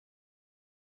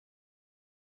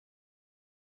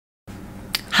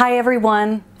Hi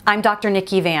everyone, I'm Dr.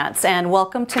 Nici Vance and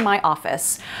welcome to my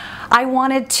office. I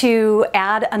wanted to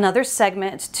add another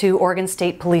segment to Oregon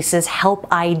State Police's Help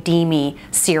ID Me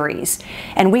series.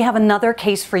 And we have another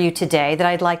case for you today that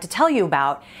I'd like to tell you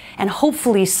about, and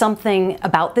hopefully something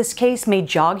about this case may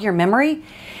jog your memory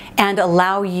and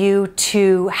allow you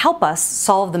to help us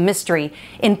solve the mystery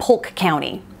in Polk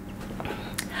County.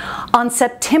 On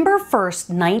September 1st,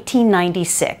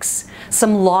 1996,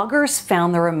 some loggers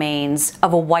found the remains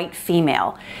of a white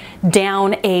female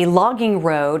down a logging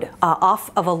road off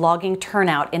of a logging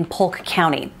turnout in Polk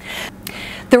County.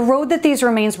 The road that these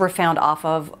remains were found off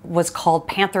of was called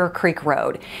Panther Creek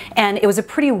Road, and it was a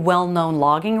pretty well-known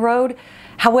logging road.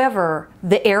 However,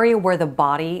 the area where the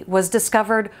body was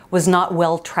discovered was not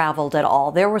well traveled at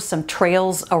all. There were some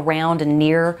trails around and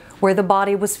near where the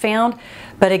body was found,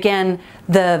 but again,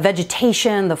 the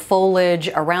vegetation, the foliage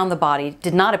around the body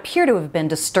did not appear to have been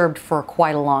disturbed for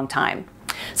quite a long time.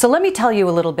 So let me tell you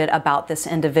a little bit about this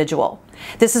individual.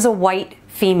 This is a white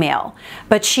female,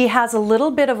 but she has a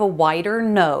little bit of a wider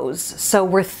nose, so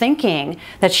we're thinking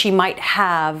that she might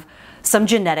have some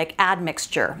genetic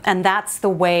admixture, and that's the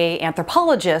way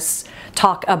anthropologists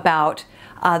talk about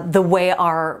the way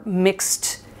our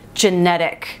mixed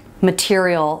genetic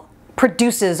material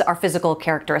produces our physical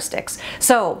characteristics.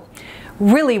 So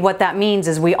really what that means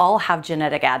is we all have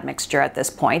genetic admixture at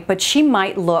this point, but she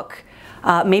might look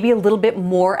maybe a little bit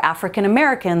more African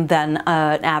American than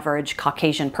an average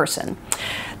Caucasian person.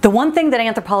 The one thing that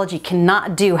anthropology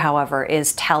cannot do, however,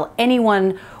 is tell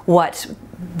anyone what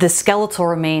the skeletal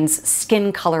remains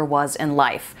skin color was in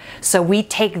life. So we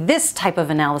take this type of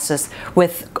analysis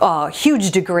with a huge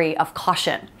degree of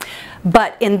caution.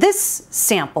 But in this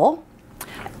sample,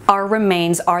 our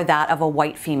remains are that of a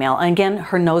white female. And again,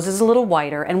 her nose is a little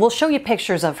wider, and we'll show you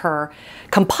pictures of her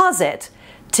composite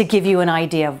to give you an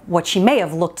idea of what she may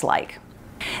have looked like.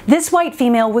 This white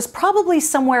female was probably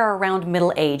somewhere around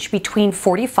middle age, between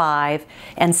 45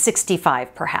 and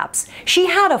 65 perhaps. She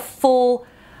had a full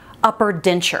upper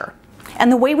denture.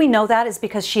 And the way we know that is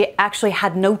because she actually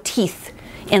had no teeth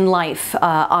in life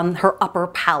on her upper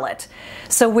palate.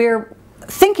 So we're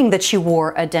thinking that she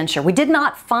wore a denture. We did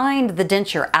not find the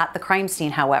denture at the crime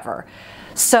scene, however.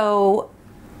 So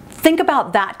think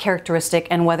about that characteristic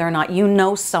and whether or not you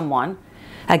know someone.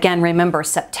 Again, remember,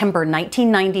 September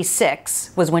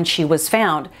 1996 was when she was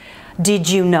found. Did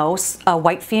you know a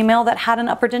white female that had an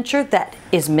upper denture that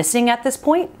is missing at this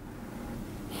point?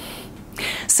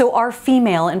 So our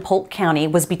female in Polk County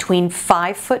was between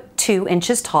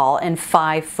 5'2" tall and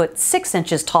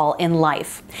 5'6" tall in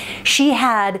life. She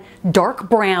had dark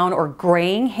brown or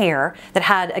graying hair that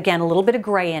had, again, a little bit of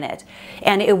gray in it,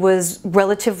 and it was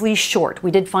relatively short.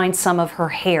 We did find some of her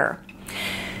hair.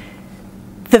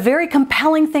 The very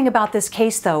compelling thing about this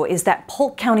case, though, is that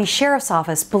Polk County Sheriff's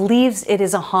Office believes it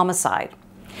is a homicide.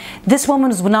 This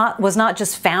woman was not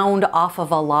just found off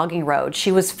of a logging road.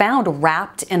 She was found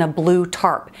wrapped in a blue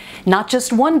tarp. Not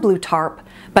just one blue tarp,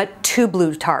 but two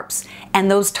blue tarps. And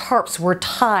those tarps were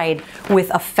tied with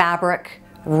a fabric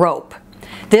rope.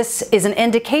 This is an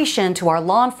indication to our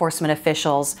law enforcement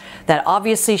officials that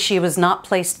obviously she was not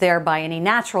placed there by any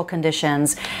natural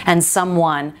conditions, and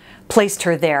someone placed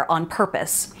her there on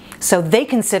purpose. So they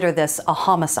consider this a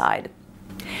homicide.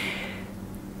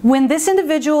 When this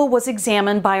individual was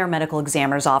examined by our medical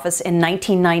examiner's office in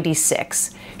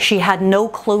 1996, she had no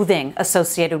clothing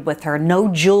associated with her, no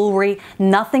jewelry,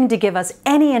 nothing to give us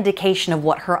any indication of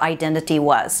what her identity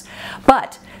was.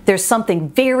 But there's something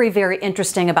very, very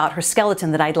interesting about her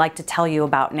skeleton that I'd like to tell you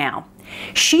about now.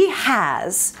 She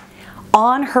has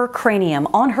on her cranium,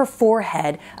 on her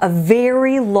forehead, a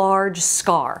very large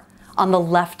scar on the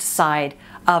left side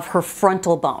of her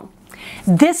frontal bone.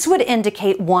 This would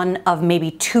indicate one of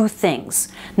maybe two things.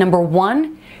 Number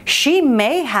one, she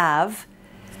may have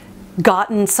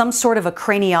gotten some sort of a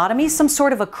craniotomy, some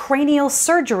sort of a cranial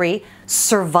surgery,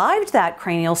 survived that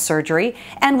cranial surgery,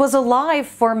 and was alive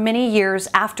for many years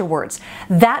afterwards.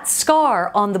 That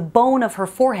scar on the bone of her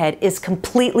forehead is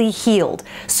completely healed,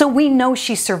 so we know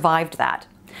she survived that.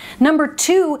 Number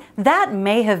two, that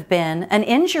may have been an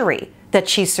injury that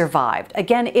she survived.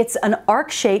 Again, it's an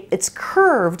arc shape, it's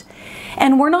curved,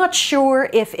 and we're not sure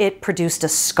if it produced a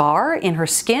scar in her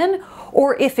skin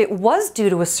or if it was due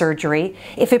to a surgery,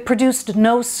 if it produced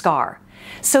no scar.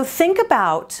 So think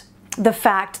about the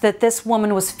fact that this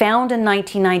woman was found in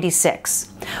 1996.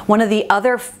 One of the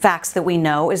other facts that we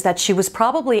know is that she was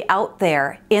probably out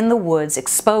there in the woods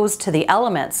exposed to the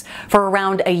elements for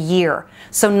around a year,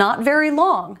 so not very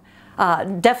long.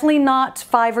 Definitely not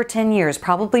 5 or 10 years,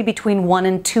 probably between 1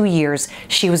 and 2 years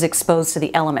she was exposed to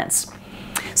the elements.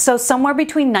 So somewhere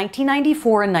between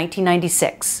 1994 and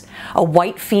 1996, a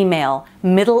white female,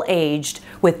 middle-aged,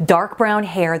 with dark brown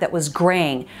hair that was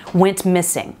graying, went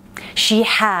missing. She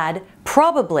had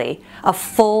probably a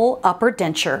full upper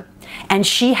denture, and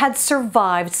she had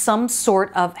survived some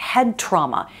sort of head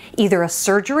trauma, either a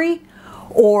surgery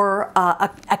or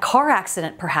a car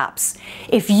accident perhaps.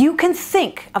 If you can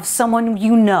think of someone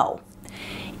you know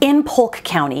in Polk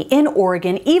County, in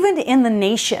Oregon, even in the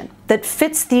nation, that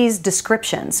fits these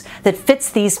descriptions, that fits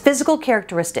these physical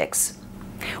characteristics,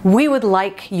 we would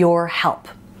like your help.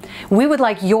 We would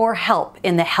like your help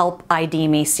in the Help ID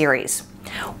Me series.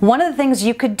 One of the things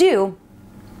you could do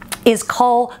is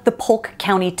call the Polk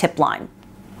County tip line.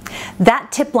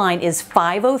 That tip line is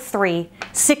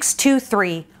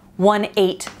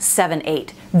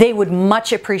 503-623-1878. They would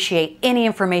much appreciate any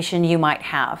information you might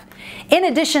have. In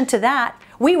addition to that,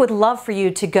 we would love for you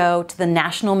to go to the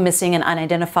National Missing and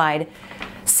Unidentified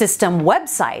System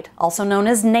website, also known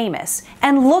as NamUs,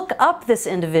 and look up this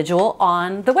individual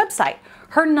on the website.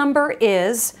 Her number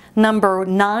is number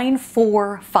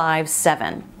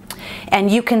 9457. And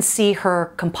you can see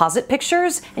her composite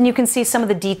pictures, and you can see some of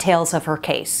the details of her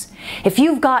case. If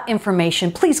you've got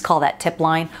information, please call that tip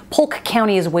line. Polk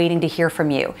County is waiting to hear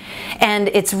from you. And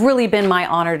it's really been my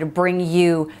honor to bring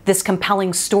you this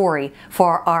compelling story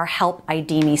for our Help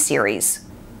ID Me series.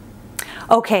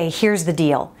 Okay, here's the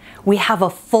deal. We have a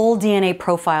full DNA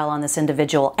profile on this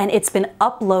individual, and it's been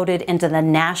uploaded into the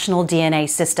national DNA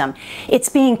system. It's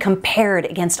being compared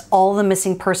against all the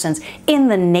missing persons in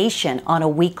the nation on a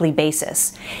weekly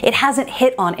basis. It hasn't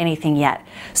hit on anything yet.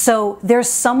 So there's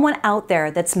someone out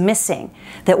there that's missing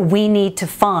that we need to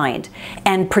find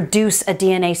and produce a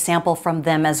DNA sample from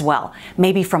them as well.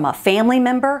 Maybe from a family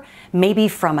member, maybe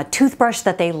from a toothbrush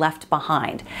that they left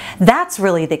behind. That's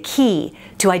really the key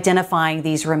to identifying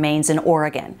these remains in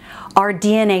Oregon. Our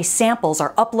DNA samples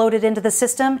are uploaded into the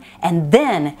system, and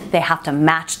then they have to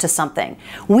match to something.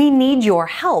 We need your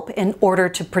help in order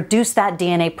to produce that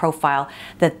DNA profile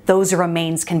that those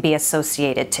remains can be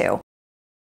associated to.